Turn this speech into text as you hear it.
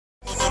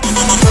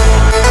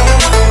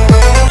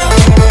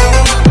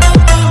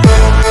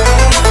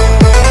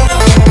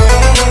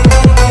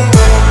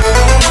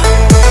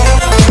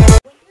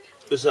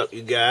up,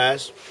 you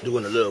guys?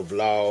 Doing a little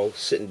vlog,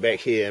 sitting back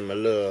here in my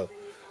little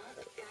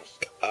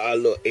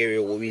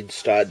area where we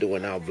start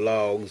doing our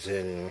vlogs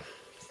and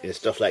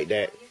stuff like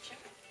that.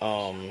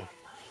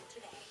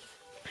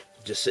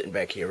 Just sitting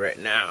back here right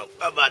now.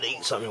 I'm about to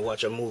eat something and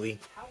watch a movie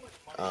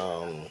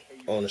on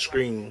the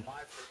screen.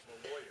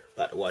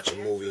 About to watch a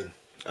movie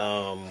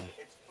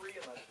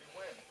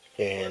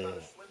and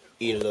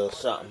eat a little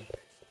something.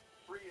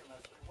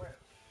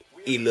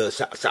 Eat a little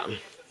something.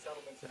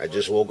 I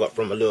just woke up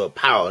from a little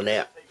power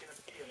nap.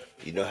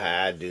 You know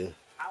how I do.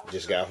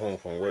 Just got home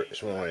from work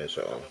this morning,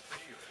 so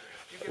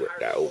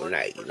worked out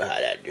overnight. You know how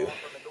that do.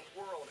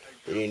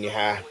 But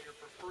anyhow,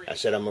 I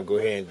said I'm gonna go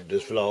ahead and do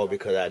this vlog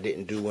because I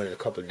didn't do one in a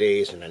couple of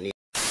days, and I need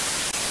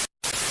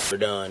it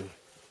done.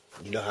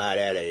 You know how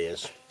that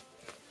is.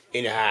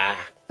 Anyhow,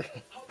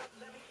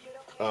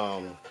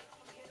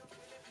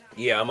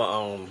 yeah, I'm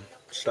gonna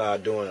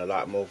start doing a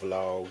lot more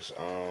vlogs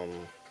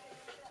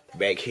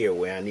back here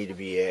where I need to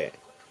be at,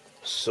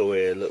 so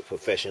it look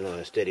professional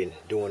instead of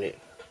doing it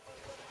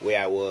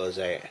where I was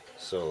at.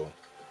 So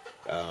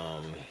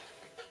I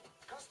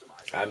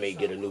may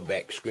get a new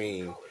back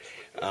screen.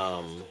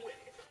 I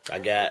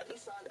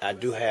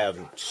do have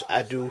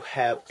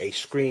a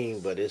screen,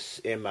 but it's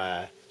in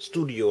my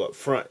studio up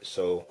front,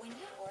 so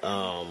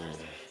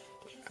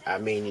I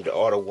may need to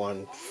order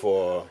one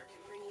for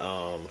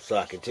so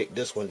I can take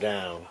this one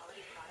down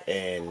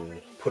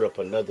and put up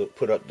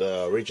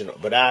the original.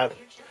 But I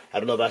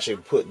don't know if I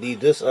should leave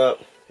this up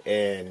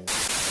and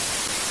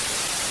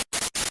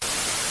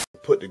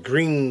put the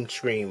green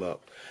screen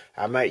up.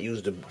 I might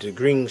use the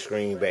green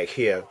screen back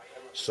here,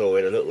 so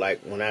it'll look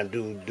like when I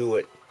do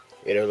it,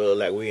 it'll look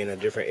like we're in a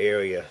different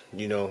area,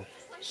 you know.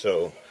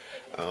 So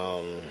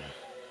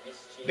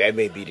that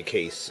may be the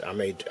case. I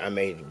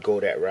may go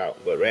that route,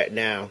 but right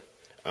now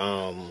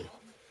I'm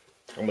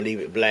gonna leave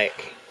it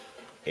black,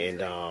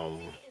 and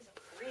I'm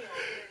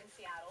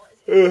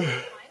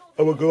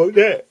gonna go with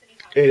that.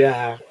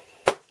 And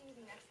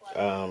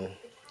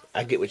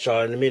I get with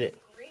y'all in a minute.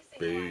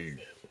 Peace.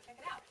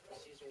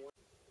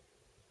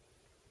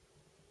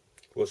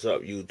 What's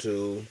up,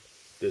 YouTube?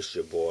 This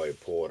your boy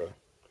Porter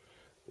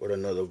with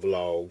another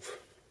vlog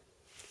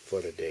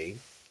for the day.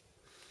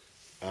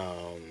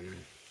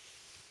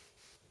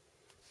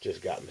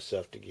 Just got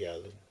myself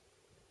together.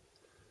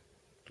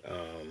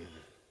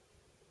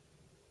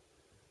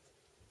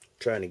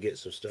 Trying to get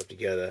some stuff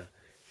together.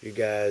 You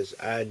guys,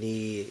 I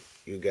need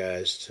you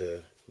guys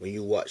to, when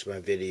you watch my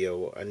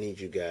video, I need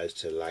you guys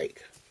to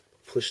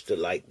push the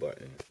like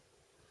button.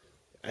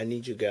 I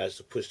need you guys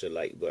to push the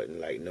like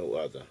button like no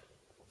other.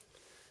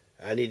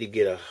 I need to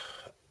get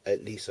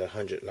at least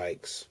 100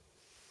 likes.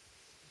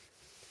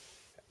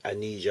 I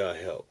need your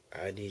help.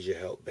 I need your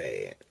help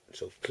bad.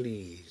 So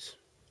please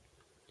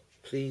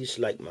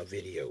like my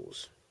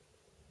videos.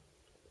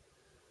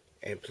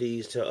 And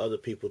please tell other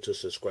people to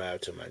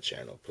subscribe to my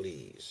channel.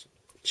 Please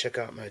check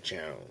out my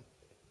channel.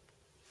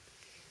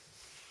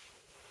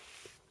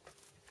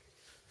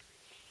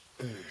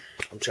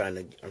 I'm trying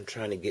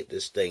to get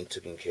this thing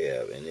taken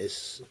care of, and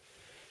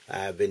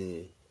I've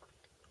been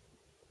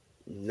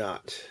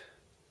not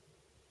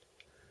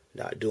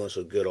doing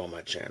so good on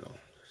my channel,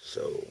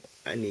 so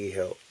I need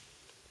help.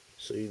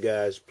 So you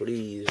guys,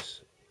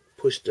 please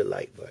push the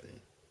like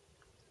button,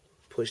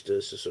 push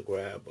the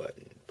subscribe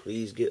button.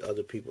 Please get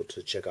other people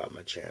to check out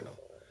my channel.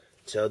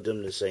 Tell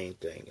them the same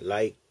thing.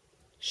 Like,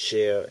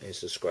 share, and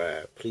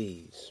subscribe,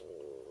 please.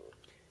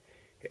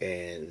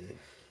 And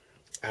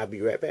I'll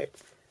be right back.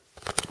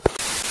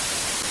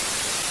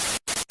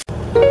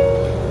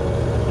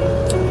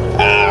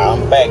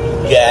 I'm back,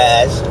 you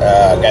guys.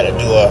 I gotta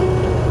do a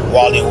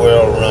Wally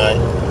World run.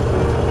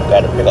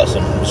 Gotta pick up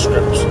some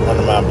scripts. One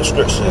of my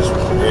prescriptions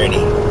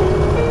ready.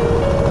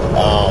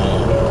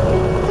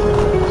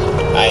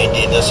 I ain't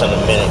did this in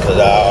a minute because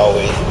I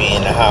always be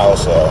in the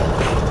house or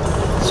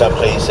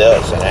someplace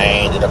else, and I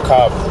ain't did a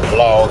car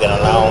vlog in a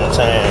long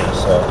time,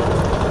 so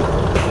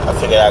I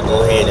figured I'd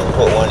go ahead and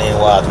put one in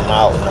while I'm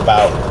out and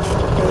about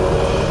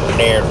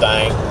and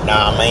everything.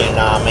 Nah, I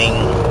mean.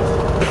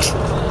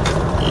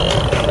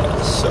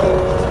 Yeah, so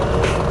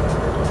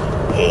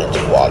heading to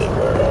Wally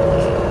World.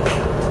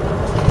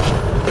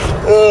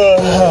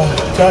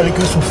 Trying to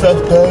get some stuff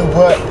done,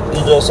 but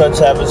you know,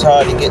 sometimes it's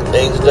hard to get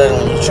things done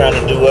when you're trying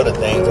to do other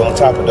things on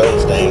top of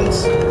those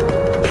things.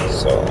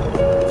 So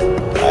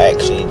I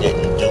actually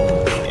didn't do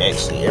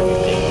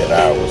everything that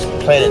I was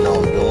planning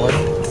on doing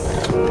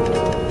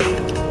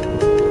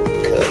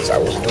because I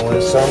was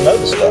doing some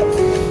other stuff.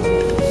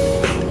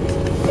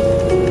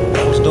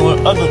 I was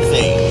doing other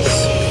things.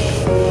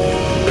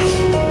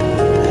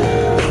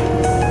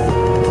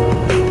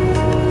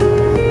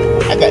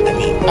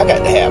 I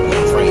got to have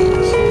more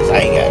friends. I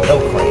ain't got no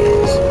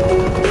friends.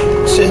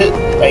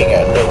 I ain't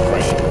got no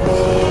friends.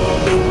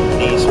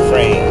 Need some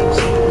friends.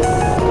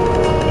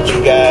 But you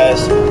guys,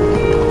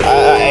 I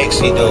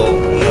actually do,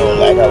 you know,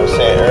 like I was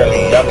saying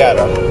earlier, y'all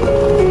gotta,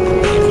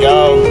 if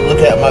y'all look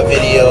at my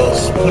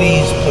videos,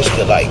 please push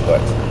the like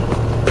button.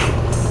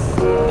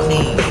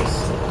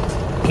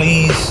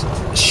 Please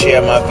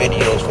share my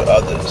videos with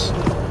others.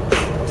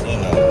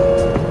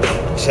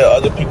 tell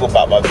other people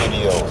about my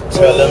videos.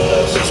 Tell them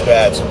to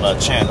subscribe to my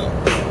channel.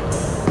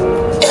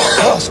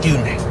 Excuse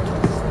me.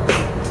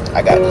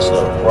 I got this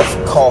little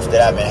rough cough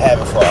that I've been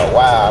having for a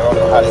while. I don't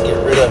know how to get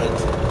rid of it.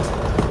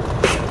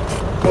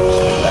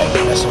 It's like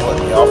messing with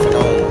me off and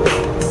on.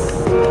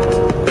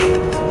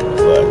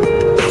 But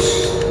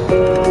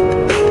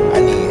I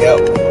need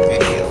help with my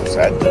videos.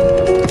 I do.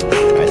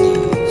 I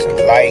need some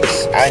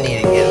likes. I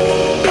need to get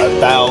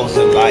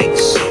 1,000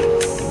 likes.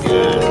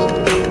 Guys,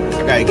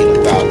 I gotta get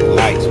 1,000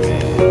 likes, man.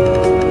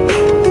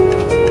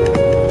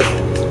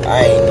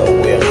 I ain't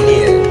nowhere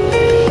near it.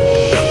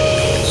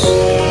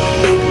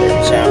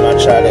 Every time I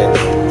try to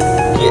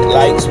get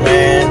likes,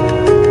 man,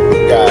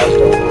 you guys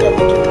don't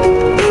ever do it.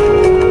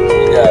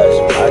 You guys,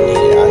 I need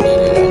it. I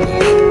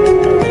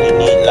really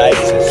need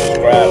likes and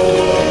subscribers,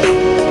 man.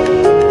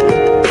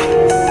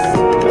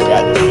 I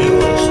got the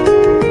viewers,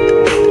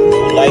 no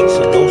likes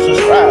and no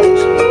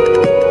subscribers.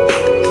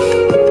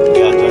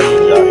 Guys, I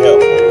need y'all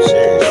help,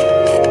 seriously.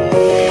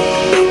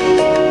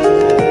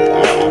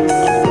 I'm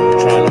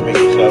trying to make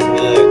myself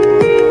good,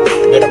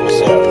 better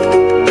myself.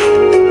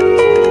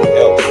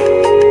 Help.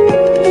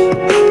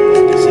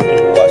 See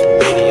people watch my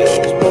videos,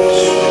 but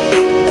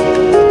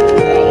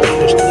I don't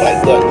push the like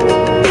button.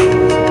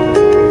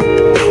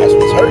 That's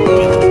what's hurting me.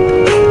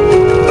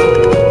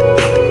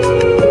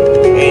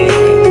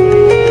 Anyway,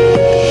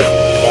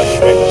 about to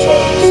break my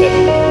talk in a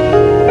second.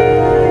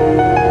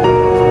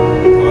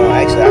 Well,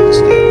 actually, I can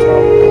still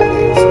talk. I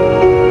can still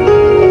talk.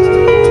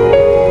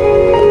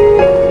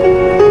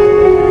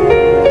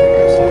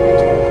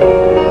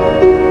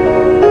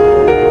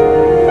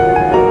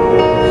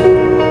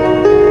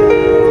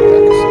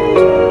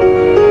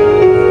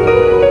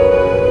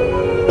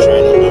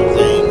 Trying to do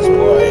things,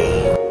 boy.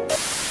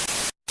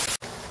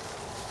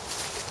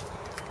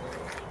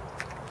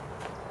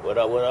 What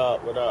up, what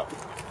up, what up?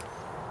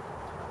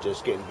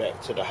 Just getting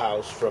back to the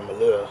house from a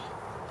little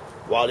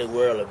Wally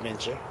World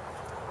adventure.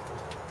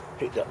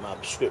 Picked up my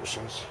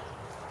prescriptions.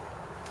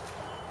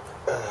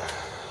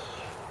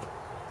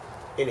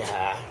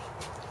 Anyhow,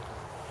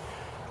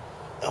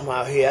 I'm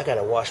out here. I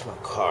gotta wash my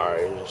car.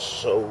 It's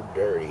so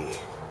dirty.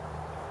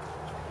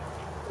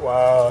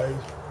 Wow,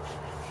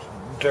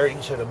 it's dirty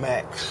to the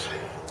max.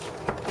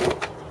 My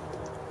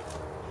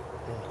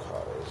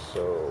car is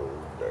so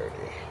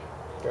dirty.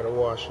 Gotta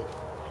wash it.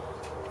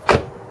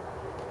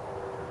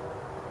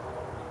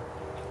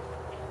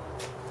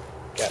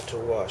 Got to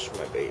wash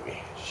my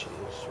baby. She's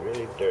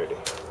really dirty.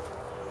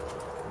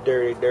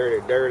 Dirty,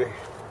 dirty, dirty.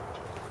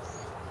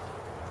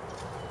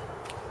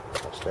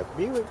 What's that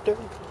Buick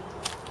doing?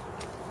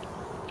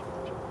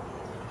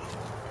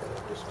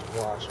 Just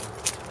wash them.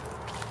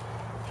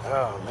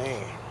 Oh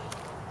man.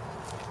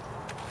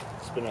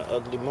 It's been an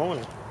ugly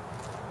morning. I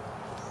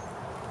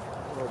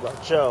don't know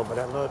about y'all, but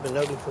I know it's been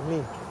ugly for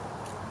me.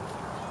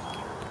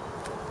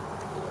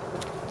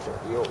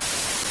 Yo.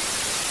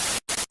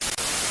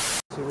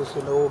 See what's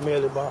in the old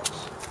mail box.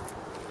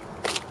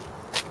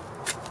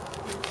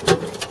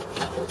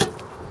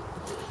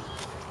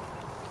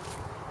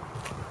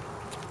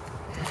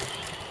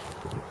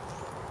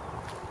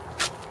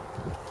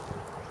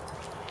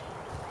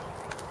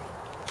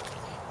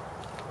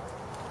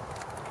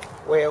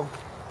 Well,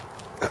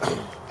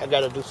 I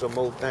gotta do some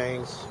more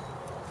things.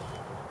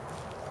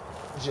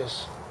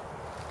 Just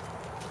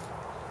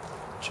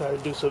try to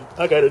do some.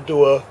 I gotta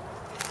do a.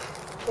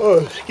 Oh,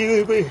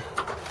 excuse me.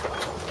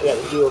 I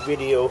gotta do a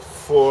video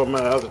for my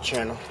other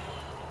channel.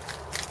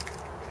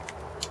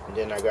 And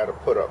then I gotta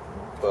put up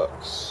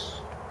bucks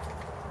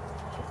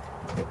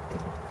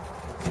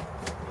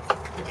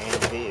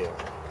and bill.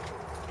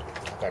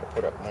 I gotta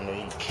put up one of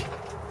each.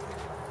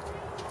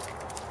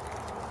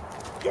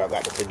 Y'all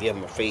got to forgive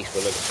my face for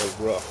looking so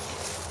rough.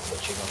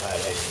 But you know how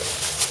that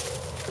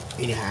is.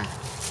 Anyhow,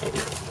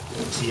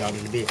 see y'all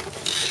in a bit.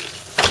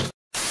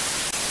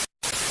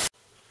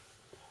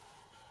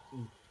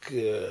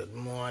 Good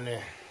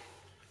morning.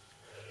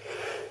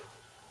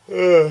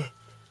 Good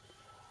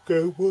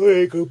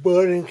morning, good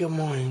morning, good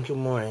morning, good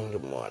morning,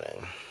 good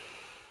morning.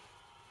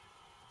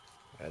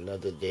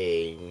 Another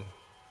day,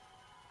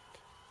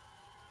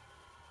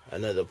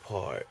 another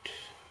part.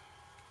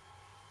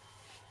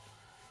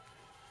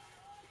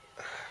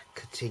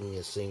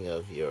 Continuing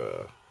of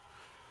your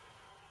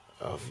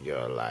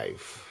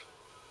life.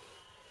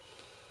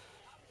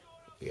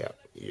 Yep,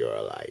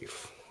 your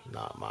life,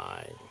 not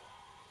mine.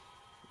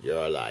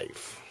 Your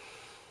life.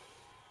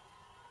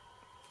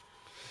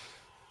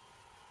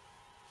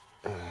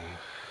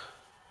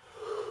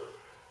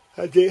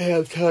 I didn't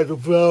have time to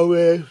vlog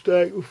last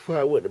night before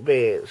I went to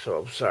bed, so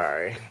I'm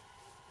sorry.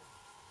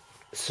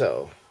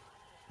 So,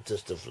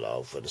 just a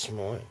vlog for this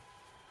morning.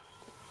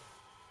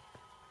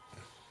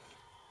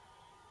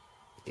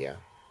 Yeah.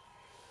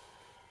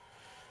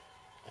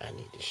 I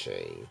need to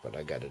shave, but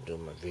I gotta do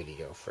my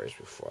video first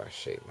before I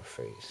shave my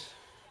face.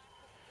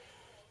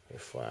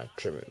 Before I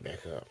trim it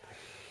back up.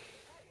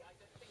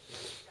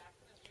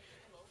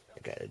 I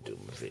gotta do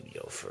my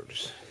video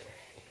first.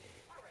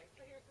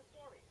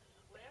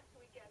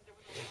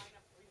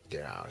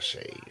 Then I'll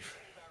shave.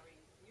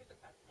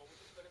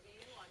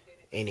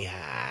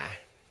 Anyhow,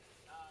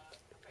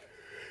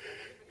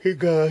 you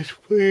guys,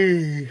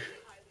 please,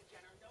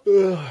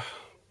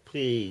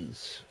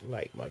 please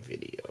like my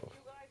video.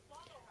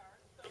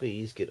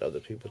 Please get other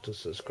people to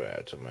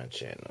subscribe to my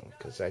channel,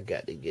 because I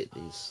got to get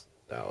these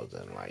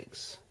 1,000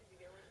 likes,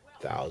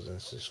 1,000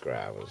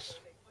 subscribers.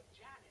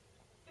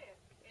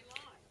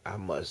 I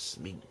must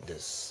meet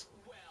this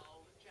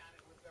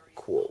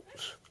quote.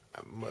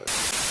 I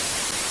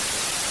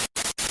must.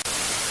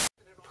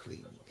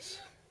 Please.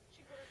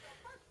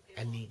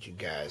 I need you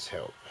guys'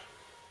 help.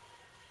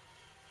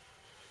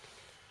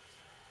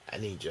 I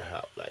need your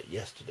help like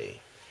yesterday.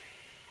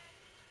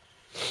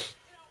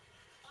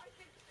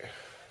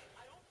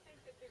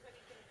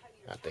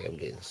 I think I'm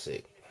getting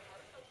sick.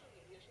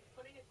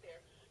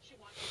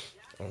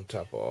 On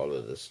top of all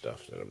of the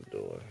stuff that I'm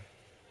doing,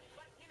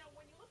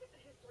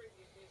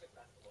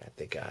 I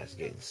think I was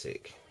getting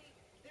sick.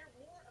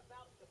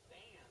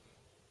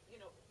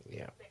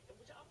 Yeah.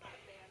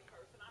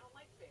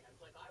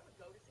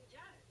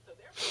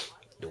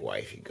 The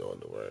wifey going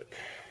to work.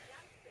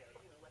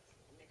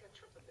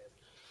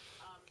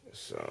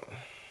 So,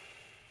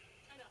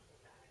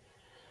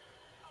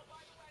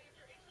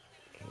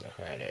 you know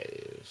how that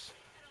is.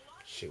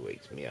 She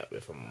wakes me up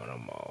when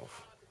I'm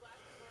off.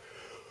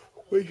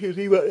 When she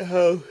leave out the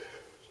house.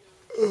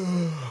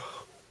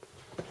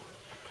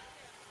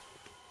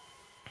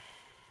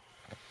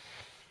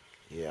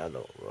 Yeah, I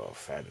look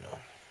rough.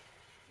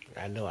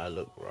 I know I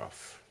look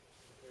rough.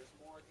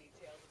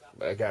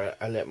 But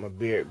I let my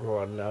beard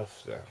grow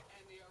enough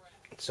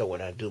so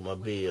when I do my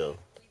beard,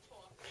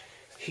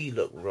 he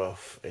look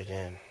rough, and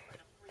then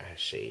I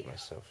shave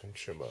myself and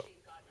trim up.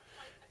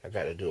 I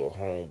got to do a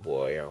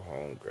homeboy or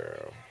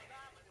homegirl,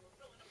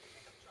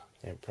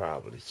 and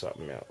probably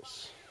something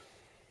else.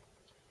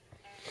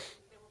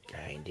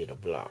 I ain't did a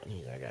block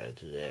neither. I got to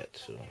do that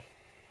too.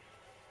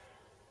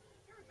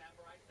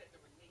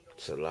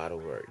 It's a lot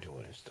of work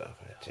doing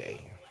stuff, I tell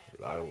you.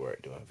 A lot of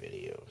work doing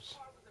videos.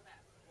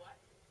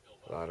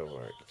 A lot of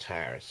work.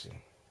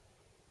 Tiresome.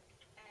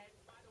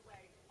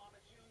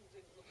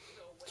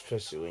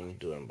 Especially when you're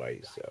doing it by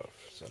yourself.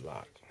 It's a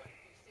lot.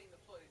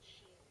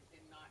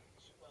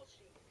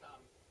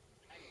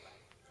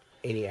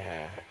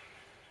 Anyhow,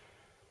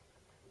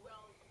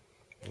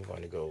 I'm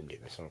going to go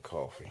get me some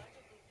coffee,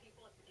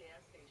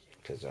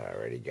 because I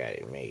already got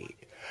it made.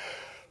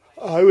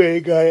 I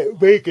already got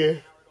it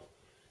making.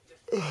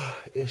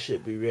 It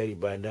should be ready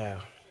by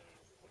now.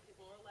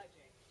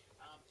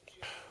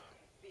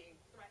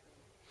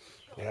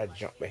 Then I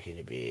jump back in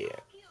the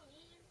bed.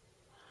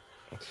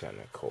 It's kind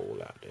of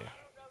cold out there.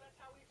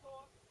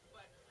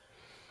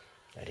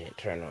 I didn't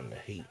turn on the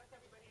heat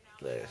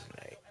last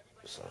night,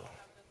 so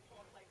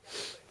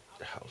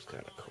the house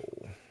kind of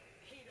cold.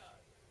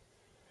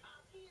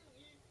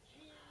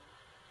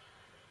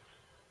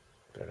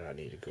 But I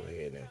need to go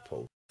ahead and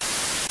post,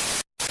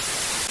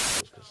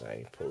 because I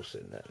ain't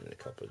posted nothing in a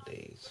couple of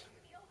days.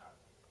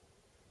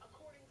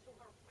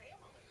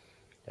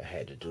 I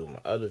had to do my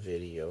other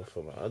video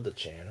for my other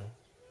channel.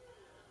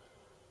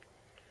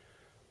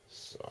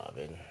 So I've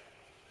been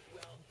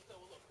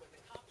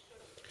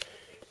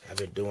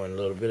doing a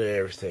little bit of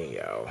everything,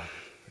 y'all. A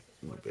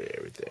little bit of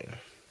everything.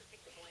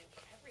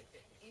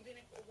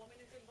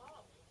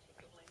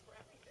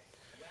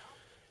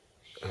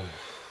 I'm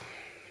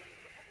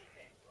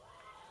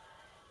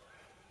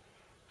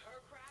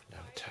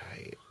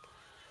tired.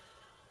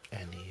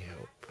 I need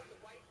help.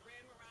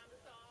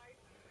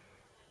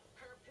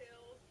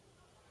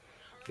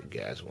 If you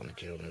guys want to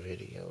get on the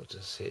video,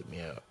 just hit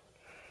me up.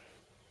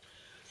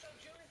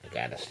 I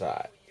gotta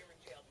start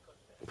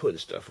putting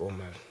stuff on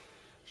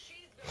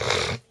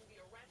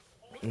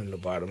in the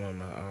bottom of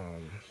my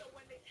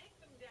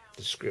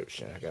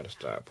description. I gotta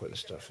start putting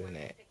stuff in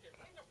that,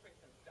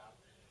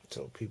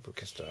 so people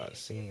can start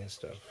seeing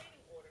stuff.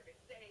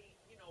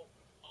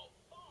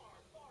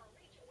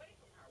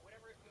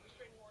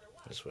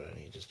 That's what I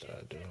need to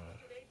start doing.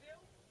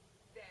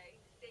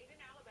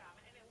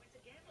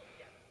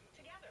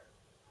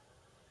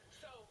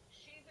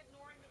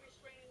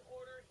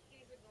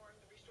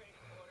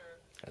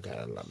 I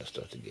got a lot of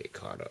stuff to get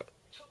caught up.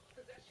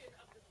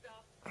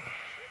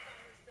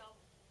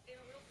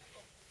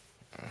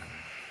 I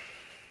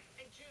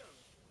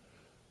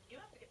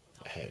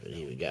haven't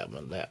even got my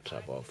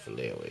laptop off the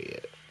layaway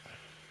yet.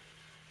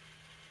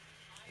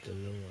 The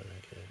new one I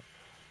got.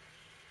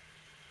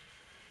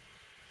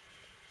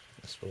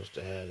 I'm supposed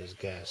to have this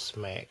guy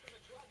Smack,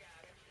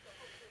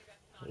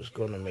 who's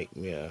gonna make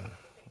me a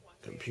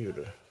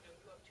computer.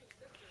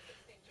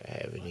 I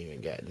haven't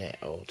even gotten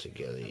that all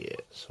together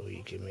yet, so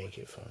he can make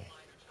it for me.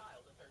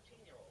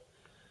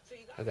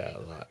 I got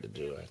a lot to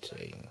do, I tell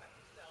you.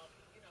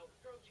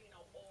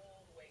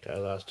 Got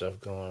a lot of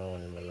stuff going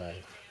on in my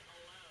life.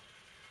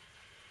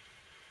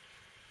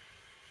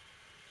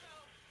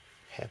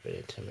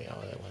 Happening to me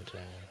all at one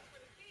time.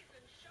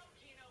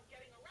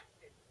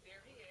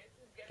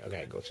 I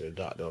gotta go to the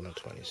doctor on the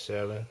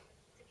 27th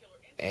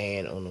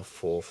and on the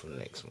 4th of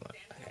next month.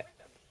 I had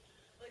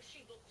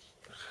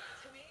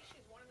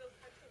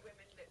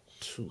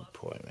 2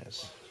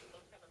 appointments.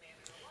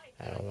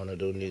 I don't want to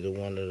do neither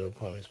one of the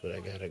appointments, but I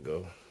gotta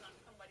go.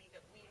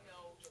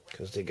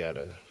 Because they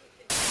gotta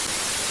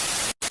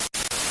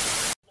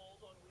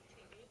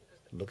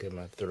look at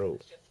my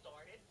throat.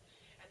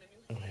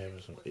 I'm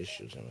having some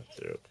issues in my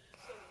throat.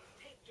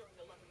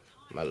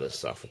 My little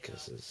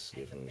esophagus is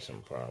giving me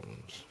some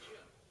problems.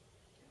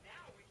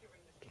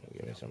 It's been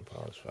giving me some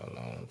problems for a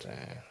long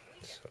time.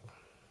 So,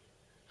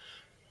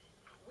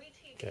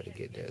 gotta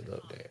get that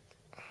looked at.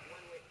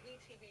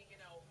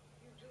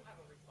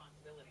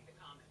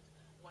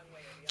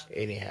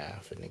 Anyhow,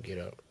 I'm finna get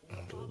up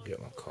and go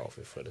get my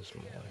coffee for this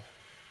morning.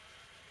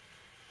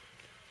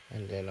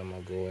 And then I'm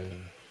gonna go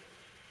and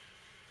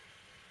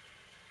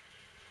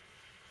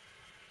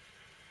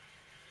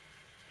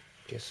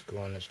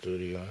go in the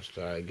studio and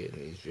start getting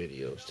these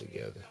videos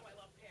together.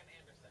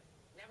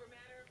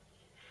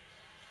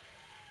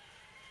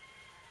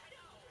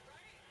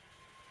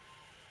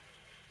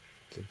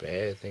 The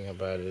bad thing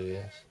about it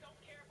is,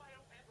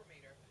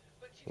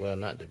 well,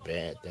 not the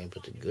bad thing,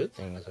 but the good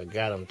thing is I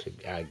got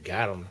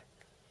them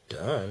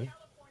done.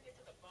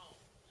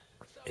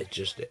 It's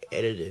just the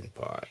editing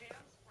part.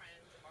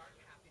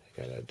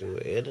 Gotta do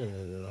editing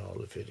in all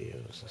the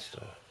videos and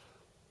stuff.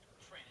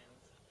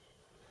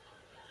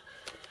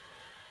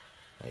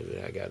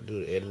 Maybe I gotta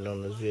do the editing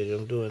on this video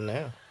I'm doing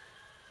now.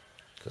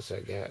 Cause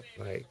I got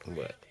like,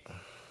 what,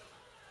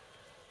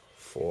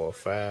 4 or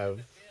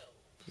 5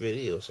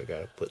 videos I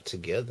gotta put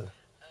together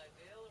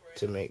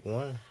to make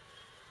one.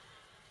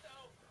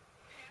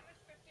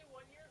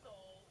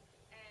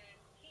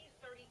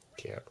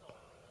 Yeah.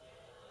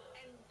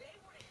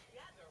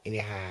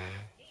 Anyhow,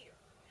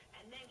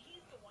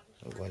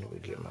 I'm going to go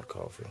get my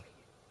coffee.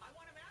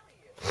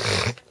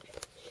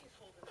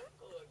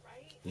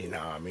 You know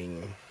what I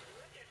mean?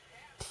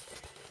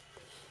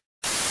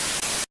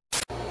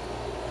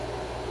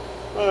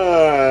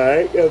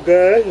 Alright,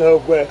 guys, I'm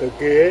back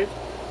again.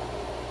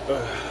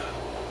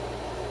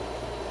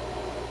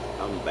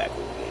 I'm back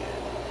again.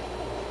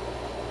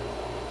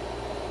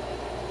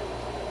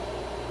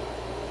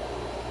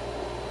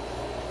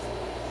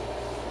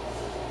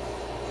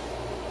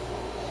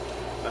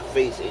 My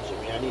face itching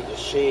me. I need to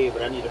shave,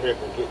 but I need to hurry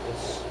up and get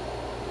this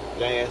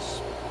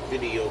last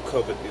video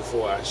covered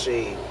before I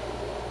shave.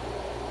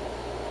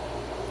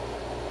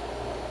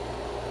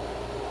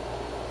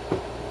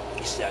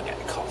 You see, I got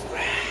the coffee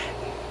right.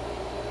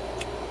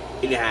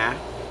 Anyhow,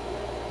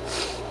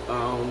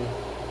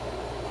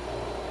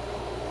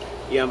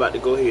 yeah, I'm about to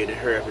go ahead and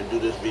hurry up and do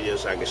this video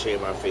so I can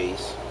shave my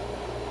face.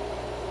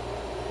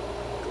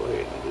 Go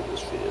ahead and do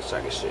this video so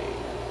I can shave.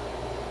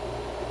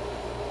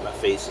 My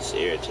face is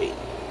irritating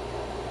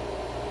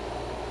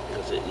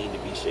because it needs to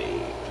be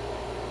shaved.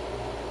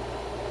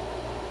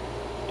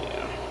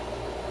 Yeah.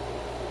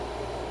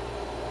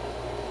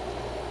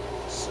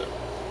 So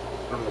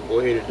I'm gonna go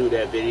ahead and do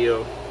that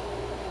video.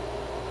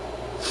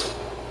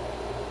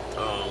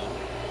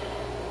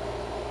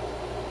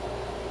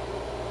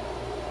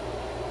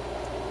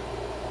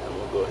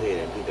 Go ahead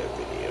and do that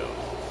video.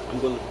 I'm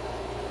gonna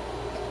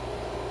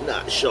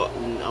not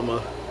shorten.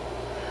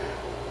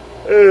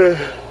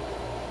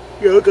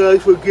 Y'all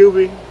guys forgive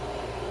me.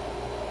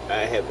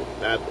 I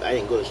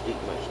didn't go to sleep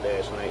much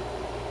last night.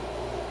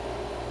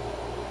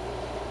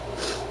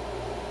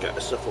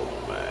 Got stuff on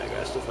my mind.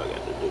 Got stuff I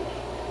got to do.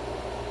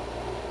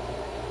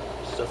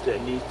 Stuff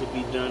that needs to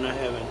be done. I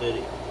haven't done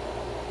it.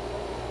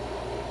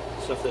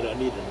 Stuff that I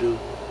need to do.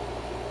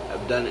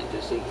 I've done it,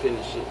 just ain't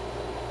finished it.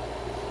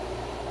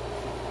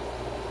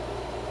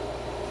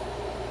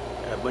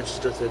 A bunch of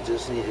stuff that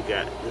just need to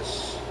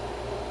just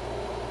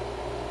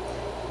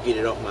get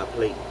it off my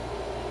plate,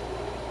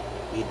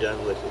 be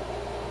done with it.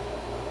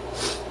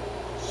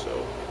 So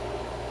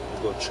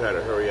I'm gonna try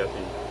to hurry up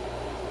and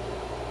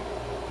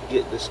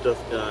get this stuff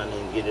done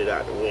and get it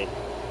out the way.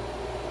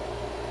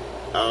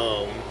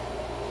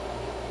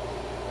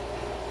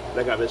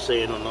 Like I've been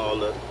saying on all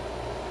the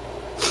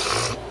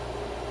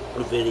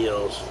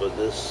videos for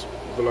this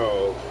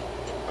vlog,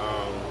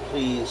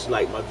 please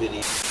like my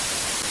video.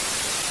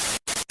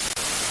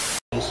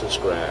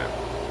 Subscribe,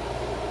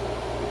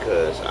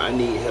 because I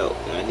need help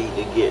and I need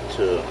to get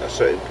to a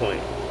certain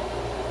point.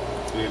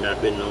 And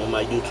I've been on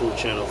my YouTube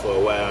channel for a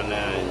while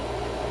now and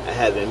I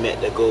haven't met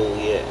the goal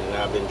yet, and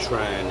I've been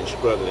trying and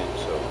struggling,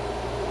 so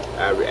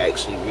I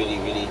actually really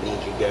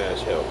need you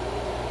guys' help.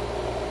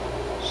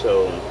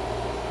 So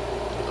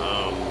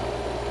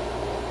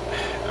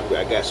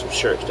I got some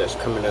shirts that's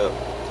coming up,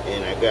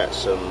 and I got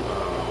some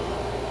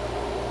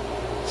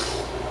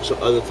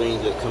other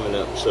things that's coming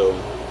up, so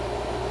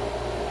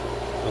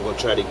I'm going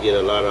to try to get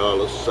a lot of all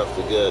this stuff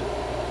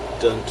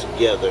done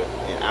together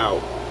and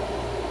out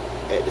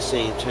at the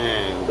same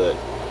time, but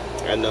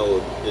I know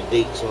the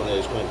dates on it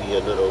is going to be a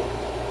little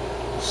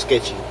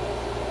sketchy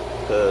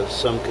because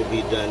some could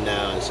be done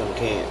now and some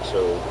can't.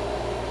 So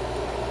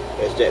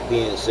as that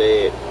being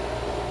said,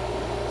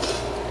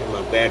 and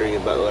my battery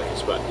it's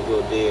about to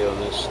go dead on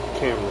this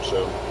camera,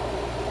 so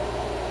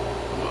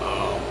I'm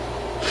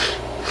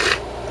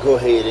gonna go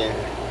ahead and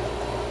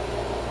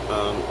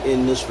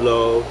end this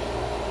vlog.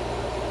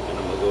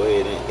 Go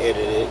ahead and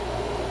edit it,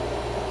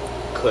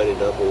 cut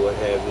it up or what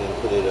have you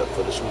and put it up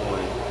for this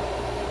morning.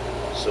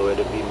 So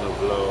it'll be my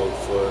vlog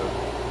for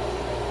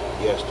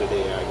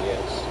yesterday, I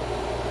guess.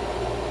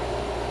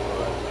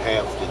 Or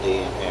half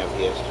today and half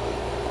yesterday.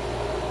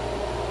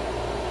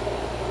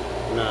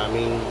 You know what I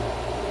mean?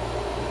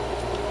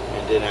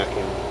 And then I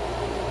can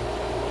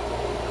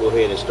go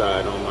ahead and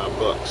start on my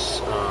bucks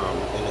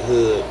in the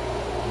hood.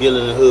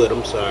 Building the hood,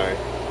 I'm sorry.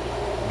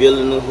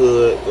 Building the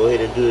hood, go ahead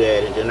and do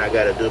that. And then I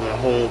gotta do my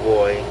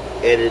homeboy,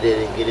 edit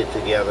it and get it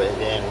together. And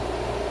then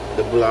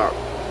the block.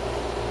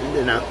 And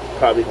then I'm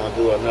probably gonna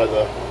do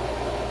another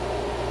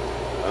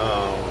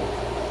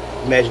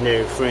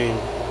imaginary friend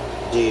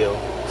deal.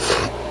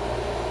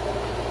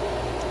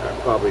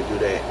 I'll probably do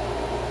that.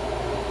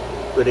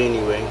 But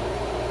anyway,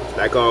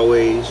 like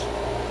always,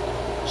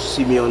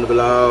 see me on the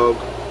vlog.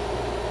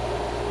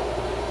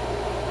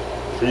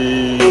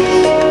 Peace.